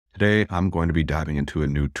Today, I'm going to be diving into a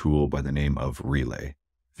new tool by the name of Relay.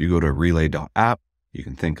 If you go to Relay.app, you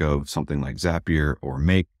can think of something like Zapier or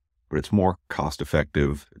Make, but it's more cost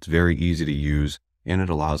effective. It's very easy to use, and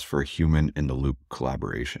it allows for human in the loop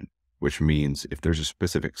collaboration, which means if there's a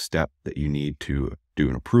specific step that you need to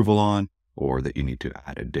do an approval on, or that you need to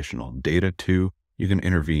add additional data to, you can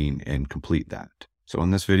intervene and complete that. So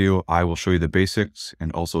in this video, I will show you the basics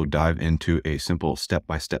and also dive into a simple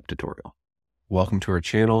step-by-step tutorial. Welcome to our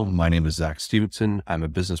channel. My name is Zach Stevenson. I'm a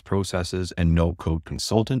business processes and no-code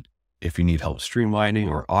consultant. If you need help streamlining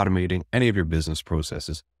or automating any of your business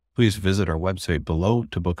processes, please visit our website below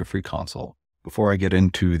to book a free consult. Before I get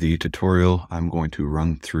into the tutorial, I'm going to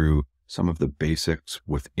run through some of the basics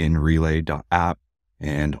within Relay.app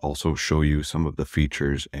and also show you some of the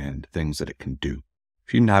features and things that it can do.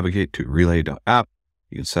 If you navigate to Relay.app,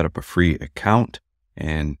 you can set up a free account,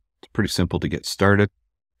 and it's pretty simple to get started.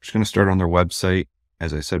 I'm just going to start on their website.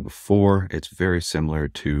 As I said before, it's very similar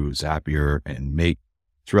to Zapier and Make.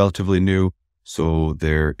 It's relatively new, so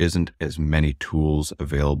there isn't as many tools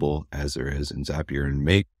available as there is in Zapier and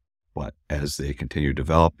Make. But as they continue to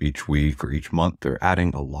develop each week or each month, they're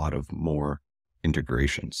adding a lot of more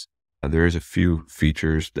integrations. There is a few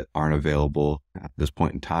features that aren't available at this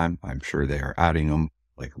point in time. I'm sure they are adding them,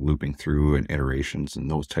 like looping through and iterations and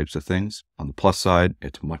those types of things. On the plus side,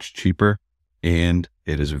 it's much cheaper and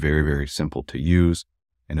it is very, very simple to use,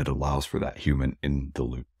 and it allows for that human in the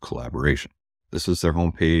loop collaboration. This is their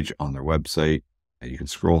homepage on their website. You can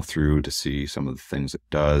scroll through to see some of the things it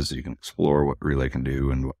does. You can explore what Relay can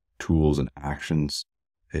do and what tools and actions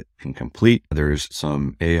it can complete. There's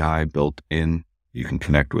some AI built in. You can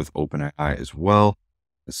connect with OpenAI as well.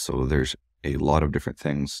 So there's a lot of different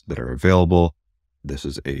things that are available. This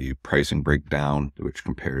is a pricing breakdown, which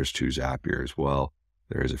compares to Zapier as well.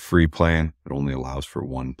 There is a free plan that only allows for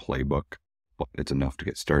one playbook, but it's enough to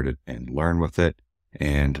get started and learn with it.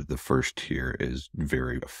 And the first tier is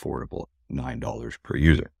very affordable, $9 per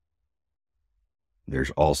user.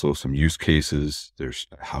 There's also some use cases. There's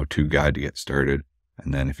a how-to guide to get started.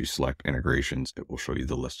 And then if you select integrations, it will show you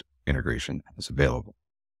the list of integration that's available.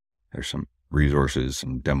 There's some resources,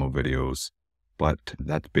 some demo videos, but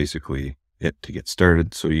that's basically it to get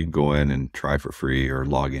started. So you can go in and try for free or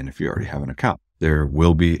log in if you already have an account. There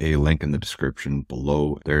will be a link in the description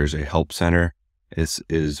below. There's a help center. This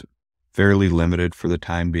is fairly limited for the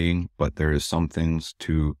time being, but there is some things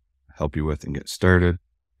to help you with and get started.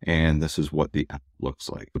 And this is what the app looks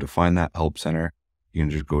like. So to find that help center, you can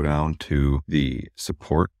just go down to the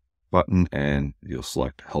support button and you'll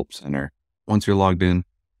select help center. Once you're logged in,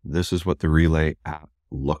 this is what the Relay app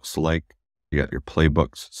looks like. You got your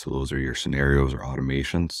playbooks. So those are your scenarios or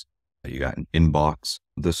automations. You got an inbox.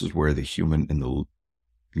 This is where the human in the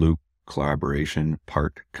loop collaboration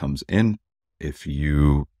part comes in. If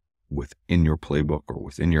you, within your playbook or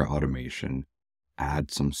within your automation, add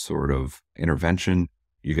some sort of intervention,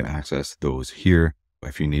 you can access those here.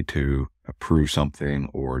 If you need to approve something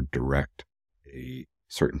or direct a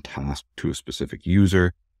certain task to a specific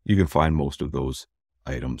user, you can find most of those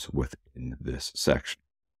items within this section.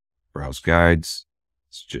 Browse guides,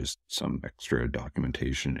 it's just some extra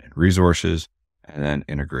documentation and resources, and then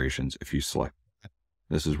integrations. If you select that,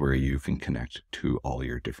 this is where you can connect to all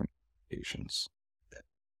your different applications that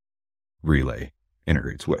Relay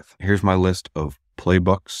integrates with. Here's my list of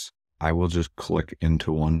playbooks. I will just click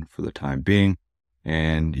into one for the time being.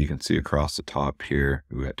 And you can see across the top here,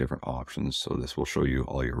 we got different options. So this will show you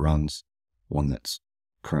all your runs. One that's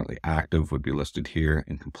currently active would be listed here,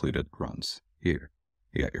 and completed runs here.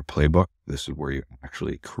 You got your playbook. This is where you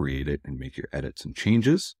actually create it and make your edits and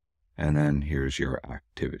changes. And then here's your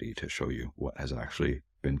activity to show you what has actually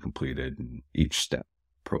been completed in each step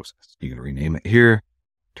process. You can rename it here,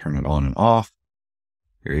 turn it on and off.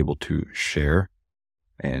 You're able to share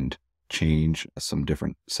and change some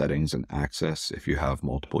different settings and access if you have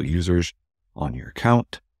multiple users on your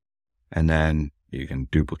account. And then you can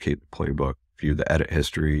duplicate the playbook, view the edit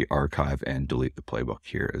history, archive, and delete the playbook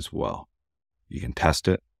here as well. You can test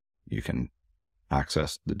it. You can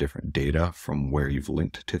access the different data from where you've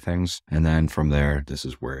linked to things. And then from there, this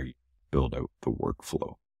is where you build out the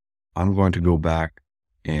workflow. I'm going to go back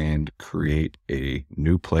and create a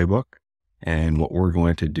new playbook. And what we're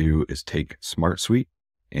going to do is take SmartSuite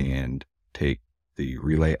and take the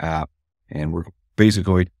Relay app, and we're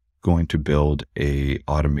basically going to build a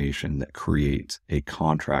automation that creates a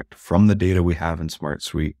contract from the data we have in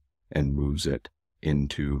SmartSuite and moves it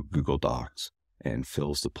into Google Docs and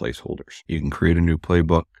fills the placeholders. You can create a new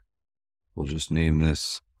playbook. We'll just name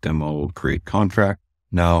this demo create contract.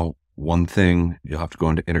 Now, one thing, you'll have to go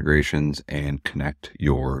into integrations and connect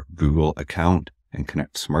your Google account and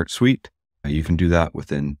connect SmartSuite. You can do that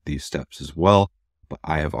within these steps as well, but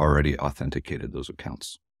I have already authenticated those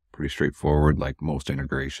accounts. Pretty straightforward, like most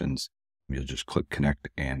integrations. You'll just click connect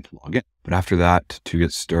and log in. But after that, to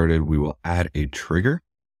get started, we will add a trigger.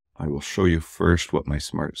 I will show you first what my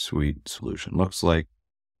SmartSuite solution looks like.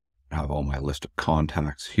 I have all my list of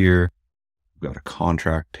contacts here. We've got a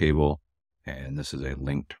contract table, and this is a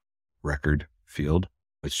linked record field.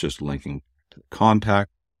 It's just linking to the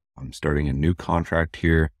contact. I'm starting a new contract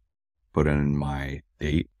here, put in my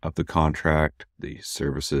date of the contract, the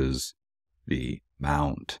services, the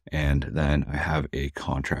amount, and then I have a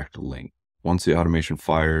contract link. Once the automation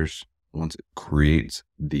fires, once it creates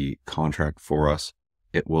the contract for us,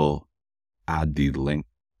 it will add the link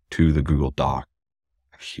to the Google Doc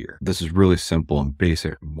here. This is really simple and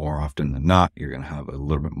basic. More often than not, you're going to have a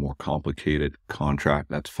little bit more complicated contract.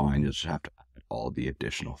 That's fine. You'll just have to add all the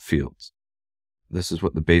additional fields. This is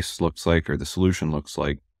what the base looks like, or the solution looks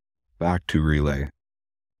like. Back to Relay,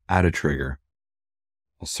 add a trigger.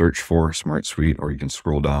 I'll search for SmartSuite, or you can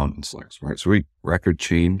scroll down and select SmartSuite, record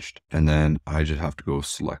changed, and then I just have to go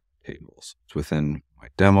select tables. It's within my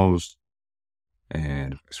demos,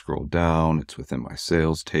 and if I scroll down, it's within my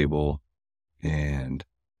sales table and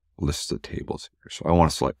list of tables here. So I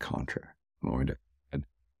want to select contract. I'm going to add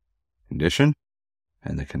condition,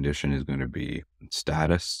 and the condition is going to be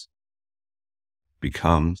status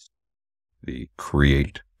becomes the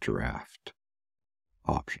create draft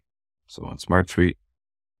option. So on SmartSuite,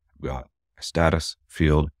 I've got a status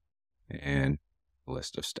field and a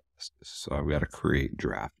list of statuses. So I've got a create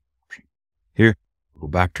draft option. Here, go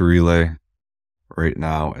back to Relay. Right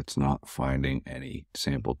now, it's not finding any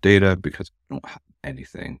sample data because I don't have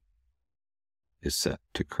anything is set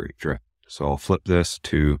to create draft. So I'll flip this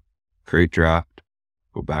to create draft,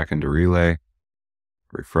 go back into Relay,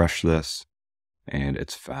 refresh this, and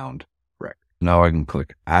it's found record. Now I can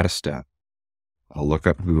click add a step. I'll look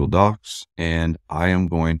up Google Docs, and I am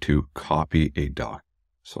going to copy a doc.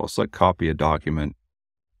 So I'll select copy a document,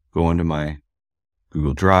 go into my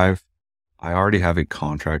Google Drive. I already have a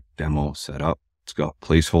contract demo set up. It's got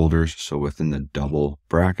placeholders. So within the double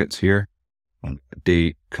brackets here,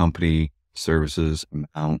 date, company, services,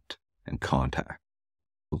 amount, and contact.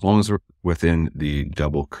 As long as we're within the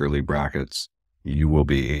double curly brackets, you will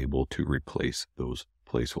be able to replace those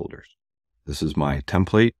placeholders. This is my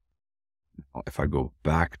template. If I go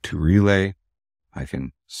back to Relay, I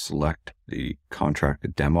can select the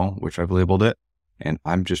contract demo, which I've labeled it, and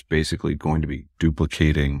I'm just basically going to be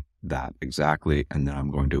duplicating that exactly, and then I'm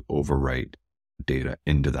going to overwrite data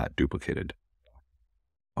into that duplicated.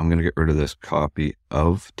 I'm going to get rid of this copy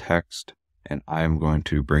of text, and I'm going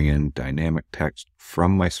to bring in dynamic text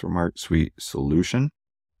from my SmartSuite solution,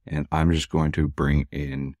 and I'm just going to bring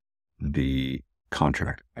in the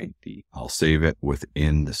contract ID. I'll save it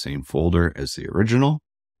within the same folder as the original,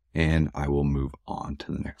 and I will move on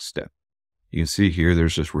to the next step. You can see here,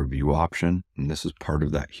 there's this review option, and this is part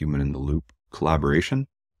of that human in the loop collaboration.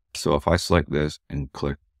 So if I select this and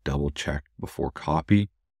click double check before copy,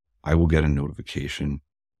 I will get a notification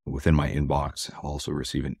within my inbox. I'll also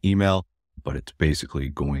receive an email, but it's basically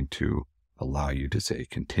going to allow you to say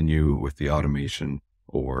continue with the automation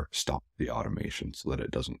or stop the automation so that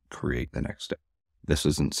it doesn't create the next step. This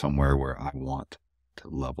isn't somewhere where I want the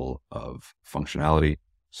level of functionality,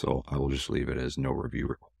 so I will just leave it as no review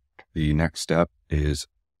required. The next step is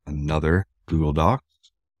another Google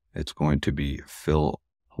Docs. It's going to be fill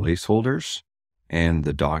placeholders, and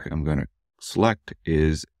the doc I'm going to select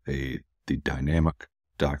is the dynamic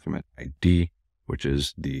document ID, which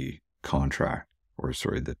is the contract, or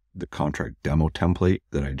sorry, the contract demo template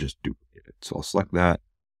that I just duplicated. So I'll select that.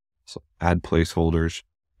 So add placeholders,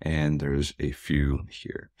 and there's a few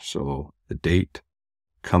here. So the date,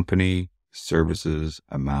 company, services,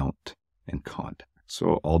 amount, and contact.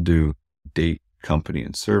 So I'll do date, company,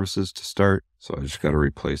 and services to start. So I just got to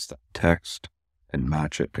replace that text and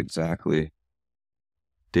match it exactly.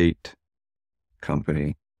 Date,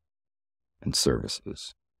 company, and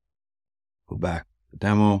services. Go back to the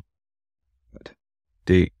demo.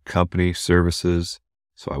 Date, company, services.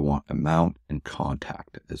 So I want amount and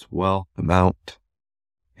contact as well. Amount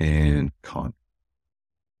and contact.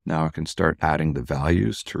 Now I can start adding the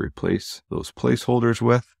values to replace those placeholders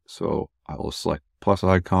with. So I will select plus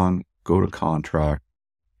icon, go to contract,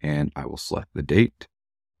 and I will select the date.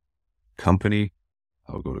 Company,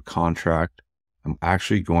 I'll go to contract. I'm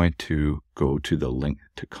actually going to go to the link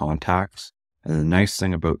to contacts. And the nice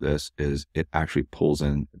thing about this is it actually pulls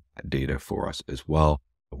in data for us as well.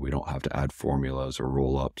 We don't have to add formulas or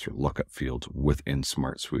roll-ups or lookup fields within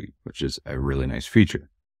SmartSuite, which is a really nice feature.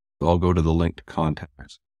 So I'll go to the link to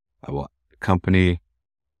contacts. I will add the company.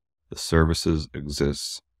 The services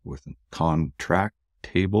exists with a contract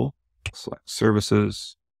table. Select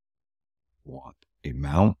services, want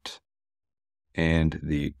amount, and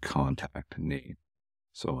the contact name.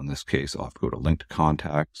 So in this case, I'll have to go to linked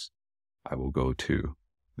contacts. I will go to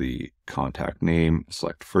the contact name,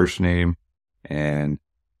 select first name, and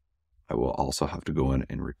I will also have to go in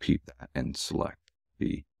and repeat that and select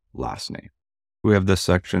the last name. We have this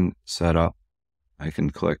section set up. I can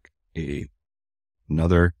click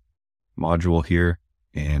another module here,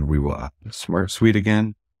 and we will add SmartSuite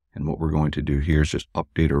again. And what we're going to do here is just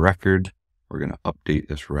update a record. We're going to update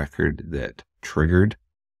this record that triggered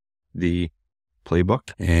the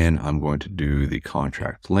playbook, and I'm going to do the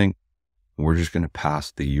contract link. We're just going to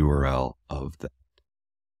pass the URL of the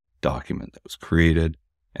document that was created.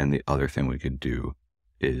 And the other thing we could do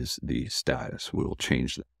is the status. We will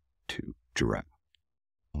change that to draft.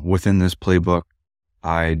 Within this playbook,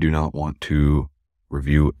 I do not want to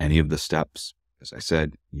review any of the steps. As I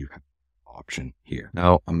said, you have an option here.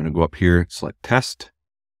 Now I'm going to go up here, select test.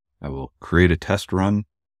 I will create a test run,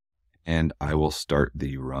 and I will start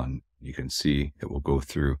the run. You can see it will go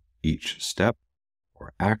through each step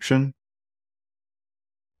or action.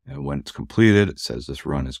 And when it's completed, it says this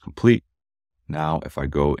run is complete. Now, if I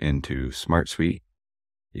go into SmartSuite,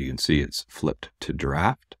 you can see it's flipped to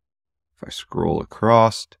draft. If I scroll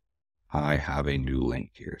across, I have a new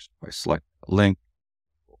link here. So if I select the link,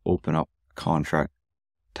 we'll open up a contract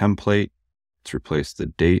template. Let's replace the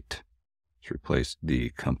date. Let's replace the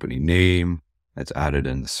company name that's added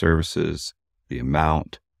in the services, the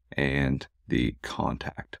amount, and the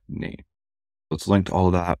contact name. Let's link all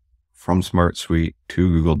of that from SmartSuite to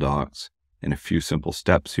Google Docs in a few simple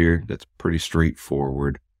steps here. That's pretty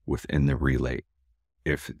straightforward within the Relay.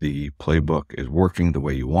 If the playbook is working the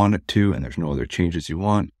way you want it to, and there's no other changes you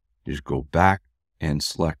want, you just go back and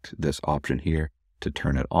select this option here to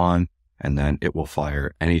turn it on, and then it will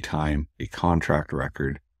fire anytime a contract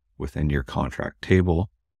record within your contract table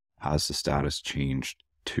has the status changed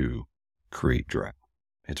to create draft.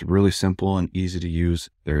 It's really simple and easy to use.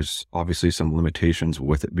 There's obviously some limitations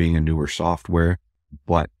with it being a newer software,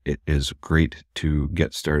 but it is great to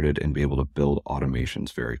get started and be able to build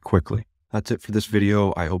automations very quickly. That's it for this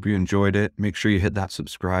video. I hope you enjoyed it. Make sure you hit that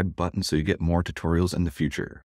subscribe button so you get more tutorials in the future.